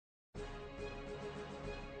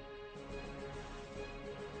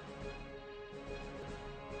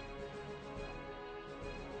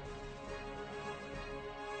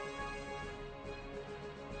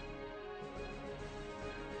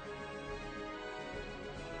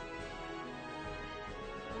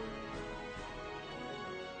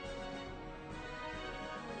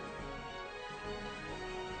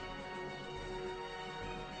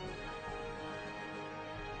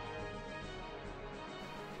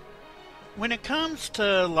When it comes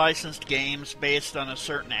to licensed games based on a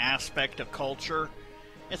certain aspect of culture,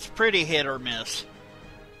 it's pretty hit or miss.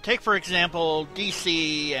 Take, for example,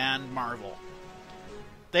 DC and Marvel.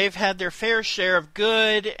 They've had their fair share of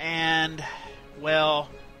good and, well,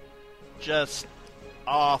 just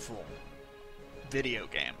awful video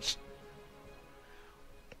games.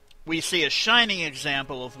 We see a shining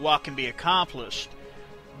example of what can be accomplished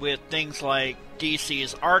with things like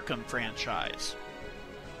DC's Arkham franchise.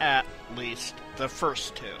 At least the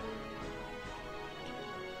first two.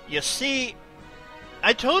 You see,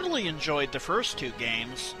 I totally enjoyed the first two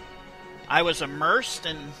games. I was immersed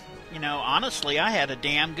and, honestly, I had a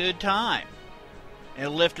damn good time. It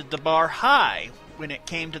lifted the bar high when it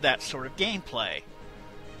came to that sort of gameplay.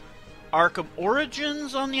 Arkham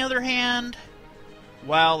Origins, on the other hand,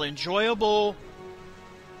 while enjoyable,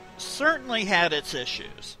 certainly had its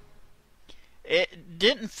issues. It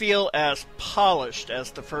didn't feel as polished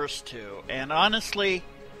as the first two, and honestly,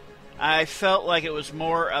 I felt like it was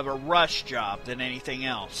more of a rush job than anything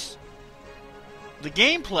else. The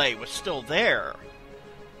gameplay was still there,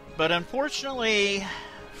 but unfortunately,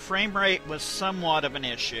 frame rate was somewhat of an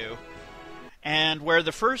issue, and where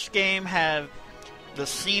the first game had the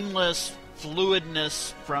seamless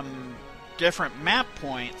fluidness from different map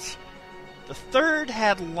points, the third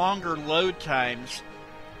had longer load times,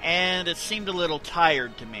 and it seemed a little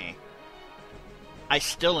tired to me. I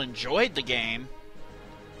still enjoyed the game,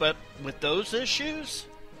 but with those issues,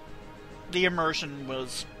 the immersion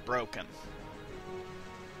was broken.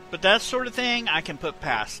 But that sort of thing I can put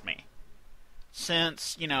past me,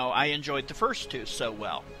 since, I enjoyed the first two so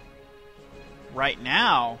well. Right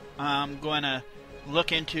now, I'm going to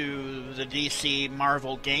look into the DC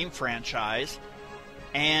Marvel game franchise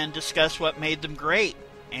and discuss what made them great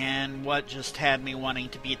and what just had me wanting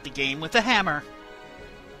to beat the game with a hammer.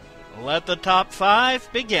 Let the top 5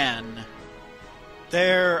 begin.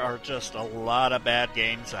 There are just a lot of bad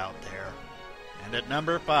games out there. And at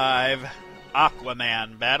number 5,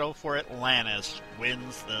 Aquaman Battle for Atlantis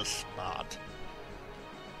wins this spot.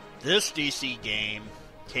 This DC game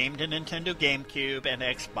came to Nintendo GameCube and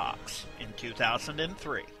Xbox in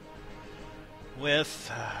 2003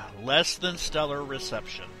 with less than stellar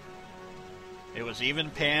reception. It was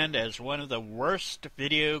even panned as one of the worst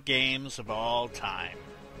video games of all time.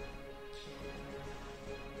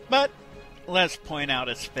 But let's point out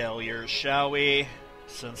its failures, shall we?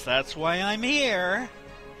 Since that's why I'm here.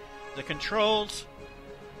 The controls,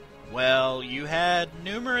 well, you had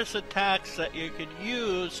numerous attacks that you could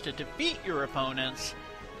use to defeat your opponents,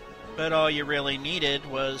 but all you really needed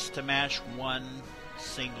was to mash one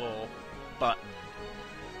single button.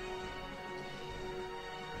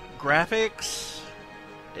 Graphics,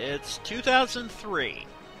 it's 2003.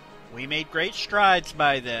 We made great strides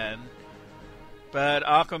by then, but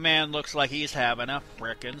Aquaman looks like he's having a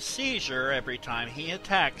frickin' seizure every time he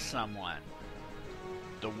attacks someone.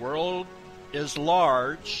 The world is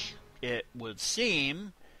large, it would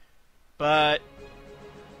seem, but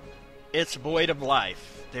it's void of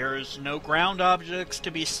life. There's no ground objects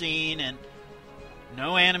to be seen, and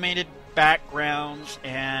no animated backgrounds,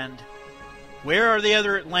 and where are the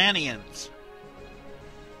other Atlanteans?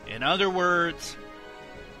 In other words,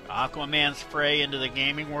 Aquaman's foray into the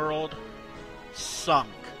gaming world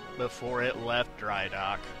sunk before it left dry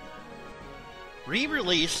dock.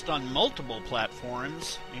 Re-released on multiple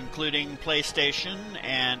platforms, including PlayStation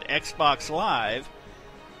and Xbox Live,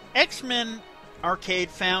 X-Men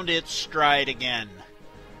Arcade found its stride again.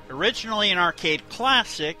 Originally an arcade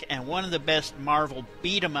classic and one of the best Marvel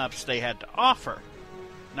beat-em-ups they had to offer.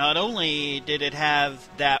 Not only did it have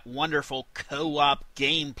that wonderful co-op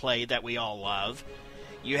gameplay that we all love,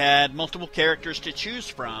 you had multiple characters to choose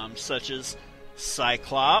from, such as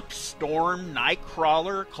Cyclops, Storm,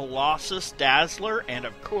 Nightcrawler, Colossus, Dazzler, and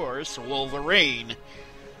of course, Wolverine.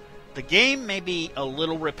 The game may be a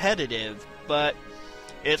little repetitive, but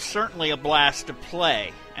it's certainly a blast to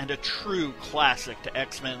play, and a true classic to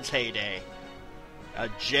X-Men's heyday. A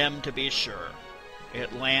gem to be sure.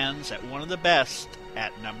 It lands at one of the best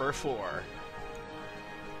at number 4.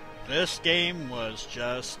 This game was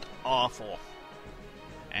just awful.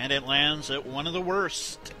 And it lands at one of the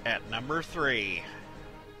worst at number 3.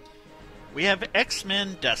 We have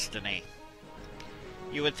X-Men Destiny.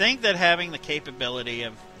 You would think that having the capability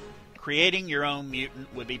of creating your own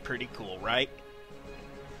mutant would be pretty cool, right?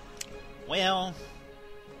 Well,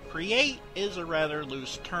 create is a rather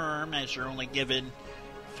loose term, as you're only given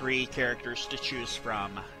 3 characters to choose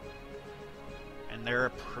from. And they're a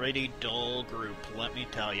pretty dull group, let me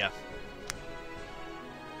tell you.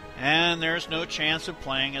 And there's no chance of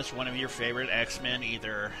playing as one of your favorite X-Men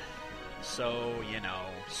either. So,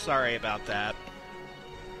 sorry about that.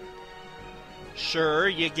 Sure,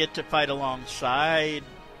 you get to fight alongside,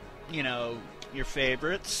 your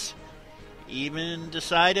favorites. Even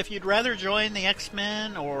decide if you'd rather join the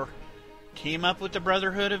X-Men or team up with the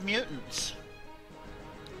Brotherhood of Mutants.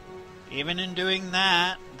 Even in doing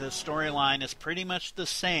that, the storyline is pretty much the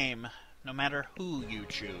same, no matter who you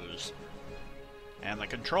choose. And the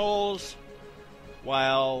controls,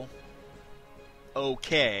 while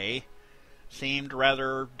okay, seemed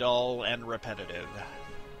rather dull and repetitive.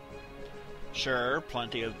 Sure,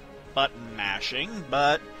 plenty of button mashing,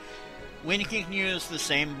 but when you can use the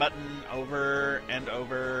same button over and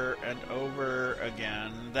over and over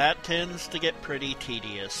again, that tends to get pretty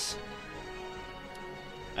tedious.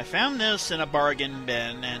 I found this in a bargain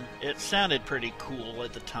bin, and it sounded pretty cool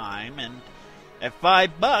at the time, and at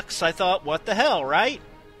 $5 I thought, what the hell, right?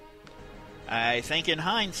 I think in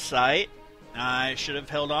hindsight, I should have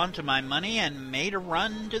held on to my money and made a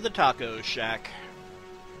run to the taco shack.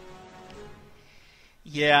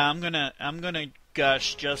 Yeah, I'm gonna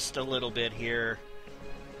gush just a little bit here.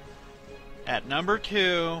 At number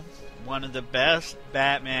 2, one of the best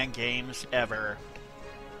Batman games ever.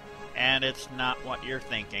 And it's not what you're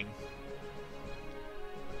thinking.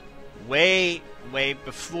 Way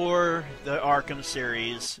before the Arkham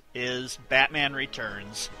series is Batman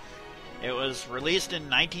Returns. It was released in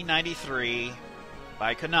 1993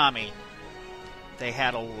 by Konami. They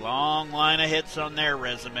had a long line of hits on their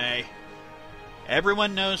resume.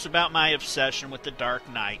 Everyone knows about my obsession with The Dark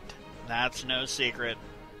Knight. That's no secret.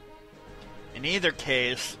 In either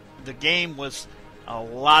case, the game was a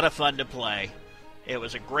lot of fun to play. It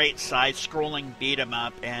was a great side-scrolling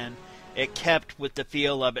beat-em-up, and it kept with the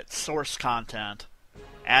feel of its source content.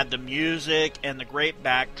 Add the music and the great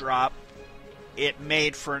backdrop, it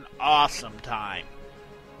made for an awesome time.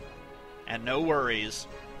 And no worries,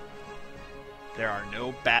 there are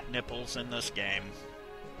no bat nipples in this game.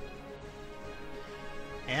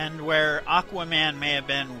 And where Aquaman may have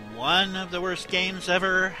been one of the worst games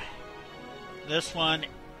ever, this one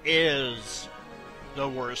is the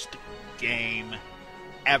worst game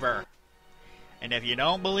ever. And if you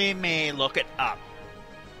don't believe me, look it up.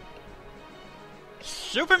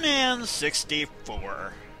 Superman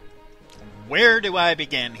 64. Where do I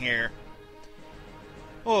begin here?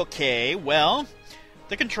 Okay, well,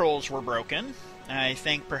 the controls were broken. I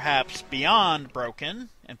think perhaps beyond broken,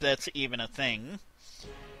 if that's even a thing.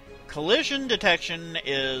 Collision detection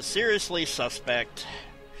is seriously suspect.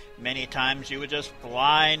 Many times you would just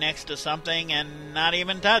fly next to something and not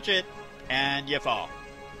even touch it, and you fall.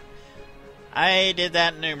 I did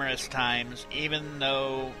that numerous times, even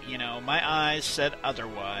though, my eyes said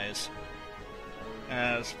otherwise.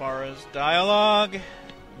 As far as dialogue,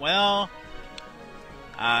 well,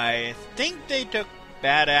 I think they took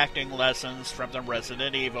bad acting lessons from the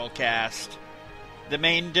Resident Evil cast. The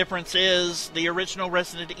main difference is the original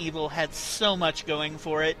Resident Evil had so much going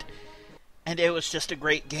for it, and it was just a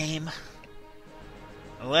great game.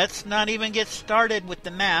 Let's not even get started with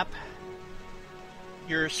the map.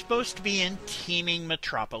 You're supposed to be in teeming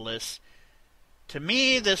Metropolis. To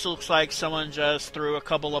me, this looks like someone just threw a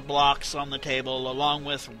couple of blocks on the table along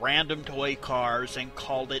with random toy cars and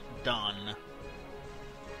called it done.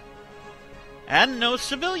 And no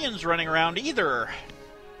civilians running around either.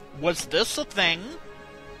 Was this a thing?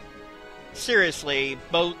 Seriously,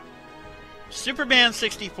 both Superman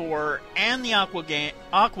 64 and the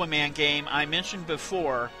Aquaman game I mentioned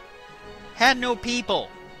before had no people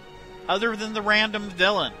other than the random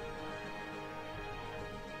villain.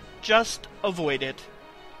 Just avoid it.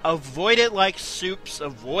 Avoid it like Soups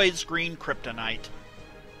avoids green kryptonite.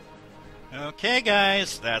 Okay,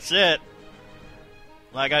 guys, that's it.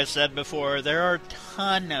 Like I said before, there are a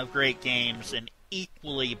ton of great games and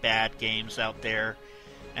equally bad games out there,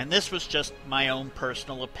 and this was just my own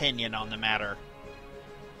personal opinion on the matter.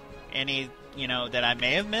 Any, that I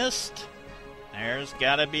may have missed? There's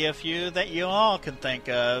gotta be a few that you all can think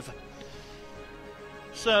of.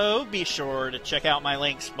 So, be sure to check out my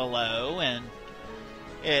links below, and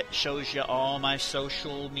it shows you all my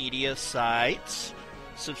social media sites.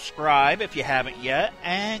 Subscribe if you haven't yet,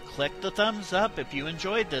 and click the thumbs up if you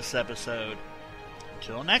enjoyed this episode.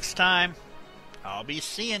 Till next time, I'll be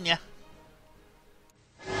seeing ya.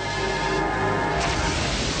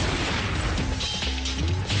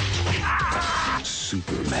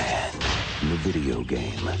 Superman, the video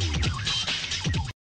game.